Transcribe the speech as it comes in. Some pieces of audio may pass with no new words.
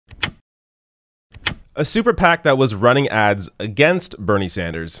A super PAC that was running ads against Bernie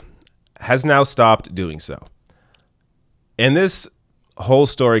Sanders has now stopped doing so. And this whole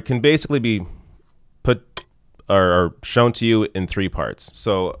story can basically be put or shown to you in three parts.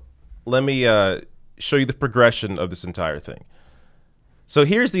 So let me show you the progression of this entire thing. So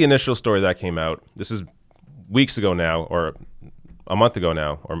here's the initial story that came out. This is weeks ago now, or a month ago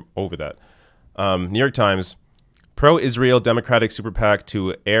now, or over that. New York Times, pro-Israel Democratic Super PAC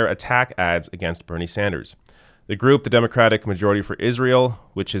to air attack ads against Bernie Sanders. The group, the Democratic Majority for Israel,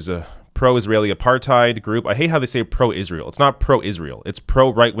 which is a pro-Israeli apartheid group. I hate how they say pro-Israel. It's not pro-Israel. It's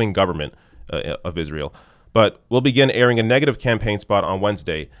pro-right-wing government of Israel. But will begin airing a negative campaign spot on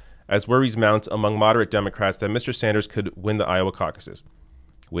Wednesday as worries mount among moderate Democrats that Mr. Sanders could win the Iowa caucuses,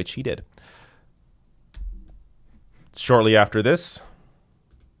 which he did. Shortly after this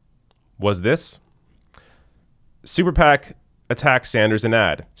was this. Super PAC attacks Sanders in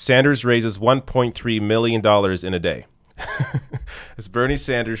ad. Sanders raises $1.3 million in a day. As Bernie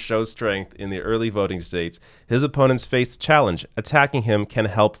Sanders shows strength in the early voting states, his opponents face the challenge. Attacking him can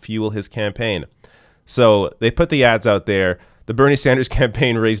help fuel his campaign. So they put the ads out there. The Bernie Sanders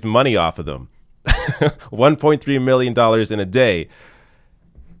campaign raised money off of them. $1.3 million in a day.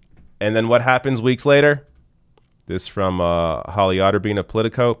 And then what happens weeks later? This from Holly Otterbein of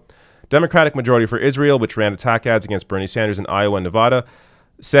Politico. Democratic Majority for Israel, which ran attack ads against Bernie Sanders in Iowa and Nevada,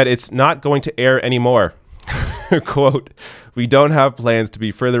 said it's not going to air anymore. Quote, "We don't have plans to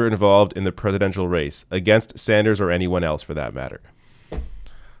be further involved in the presidential race against Sanders or anyone else for that matter."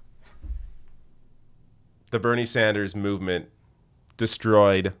 The Bernie Sanders movement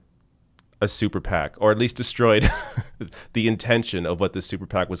destroyed a super PAC, or at least destroyed the intention of what the super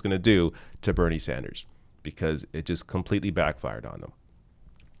PAC was going to do to Bernie Sanders, because it just completely backfired on them.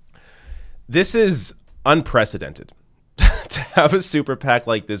 This is unprecedented. To have a super PAC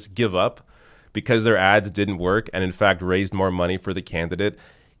like this give up because their ads didn't work and in fact raised more money for the candidate.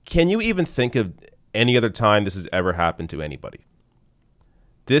 Can you even think of any other time this has ever happened to anybody?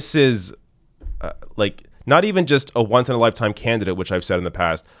 This is like not even just a once-in-a-lifetime candidate, which I've said in the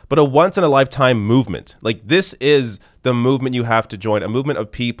past, but a once-in-a-lifetime movement. Like, this is the movement you have to join, a movement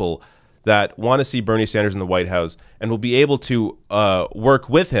of people that want to see Bernie Sanders in the White House and will be able to work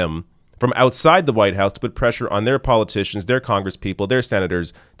with him from outside the White House to put pressure on their politicians, their congresspeople, their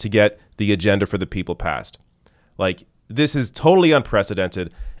senators to get the agenda for the people passed. Like, this is totally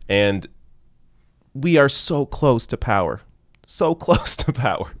unprecedented, and we are so close to power. So close to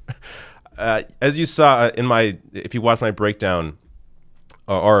power. As you saw in my, if you watched my breakdown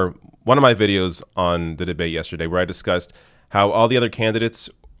or one of my videos on the debate yesterday, where I discussed how all the other candidates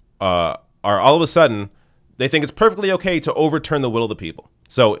are all of a sudden, they think it's perfectly okay to overturn the will of the people.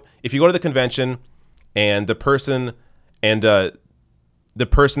 So if you go to the convention and the person that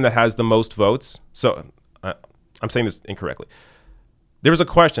has the most votes, so I'm saying this incorrectly. There was a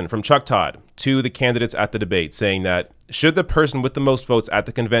question from Chuck Todd to the candidates at the debate saying that, should the person with the most votes at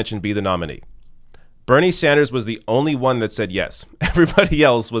the convention be the nominee? Bernie Sanders was the only one that said yes. Everybody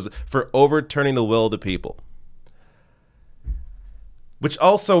else was for overturning the will of the people. Which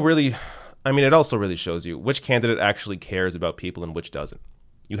also really, I mean, it also really shows you which candidate actually cares about people and which doesn't.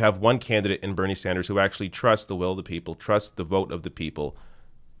 You have one candidate in Bernie Sanders who actually trusts the will of the people, trusts the vote of the people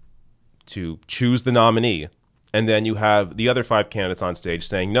to choose the nominee. And then you have the other 5 candidates on stage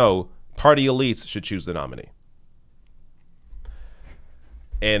saying, no, party elites should choose the nominee.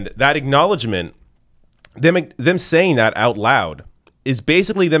 And that acknowledgement, them saying that out loud, is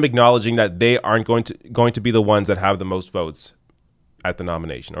basically them acknowledging that they aren't going to be the ones that have the most votes at the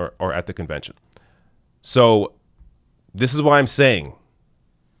nomination or at the convention. So this is why I'm saying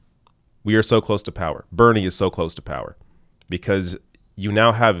we are so close to power. Bernie is so close to power, because you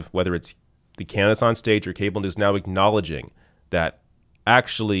now have, whether it's the candidates on stage or cable news, now acknowledging that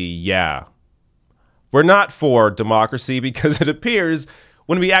actually, yeah, we're not for democracy, because it appears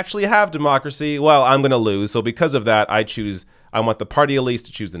when we actually have democracy, well, I'm going to lose. So because of that, I want the party elites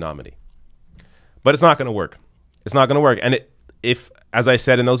to choose the nominee. But it's not going to work. It's not going to work. And if, as I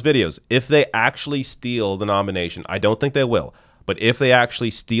said in those videos, if they actually steal the nomination, I don't think they will, but if they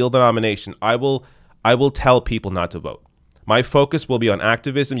actually steal the nomination, I will tell people not to vote. My focus will be on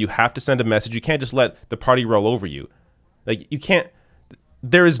activism. You have to send a message. You can't just let the party roll over you. Like, you can't,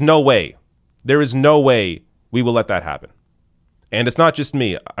 there is no way we will let that happen. And it's not just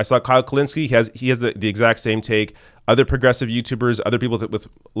me. I saw Kyle Kalinske. He has the exact same take. Other progressive YouTubers, other people with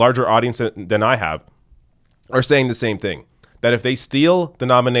larger audience than I have, are saying the same thing. That if they steal the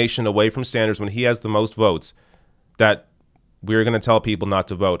nomination away from Sanders when he has the most votes, that we're going to tell people not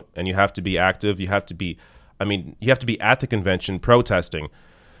to vote. And you have to be active. You have to be, I mean, you have to be at the convention protesting.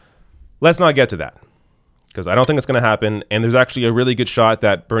 Let's not get to that. because I don't think it's going to happen. And there's actually a really good shot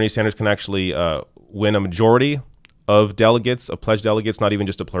that Bernie Sanders can actually win a majority of delegates, of pledged delegates, not even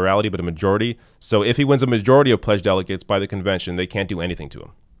just a plurality, but a majority. So if he wins a majority of pledged delegates by the convention, they can't do anything to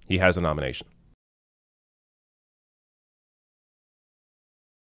him. He has a nomination.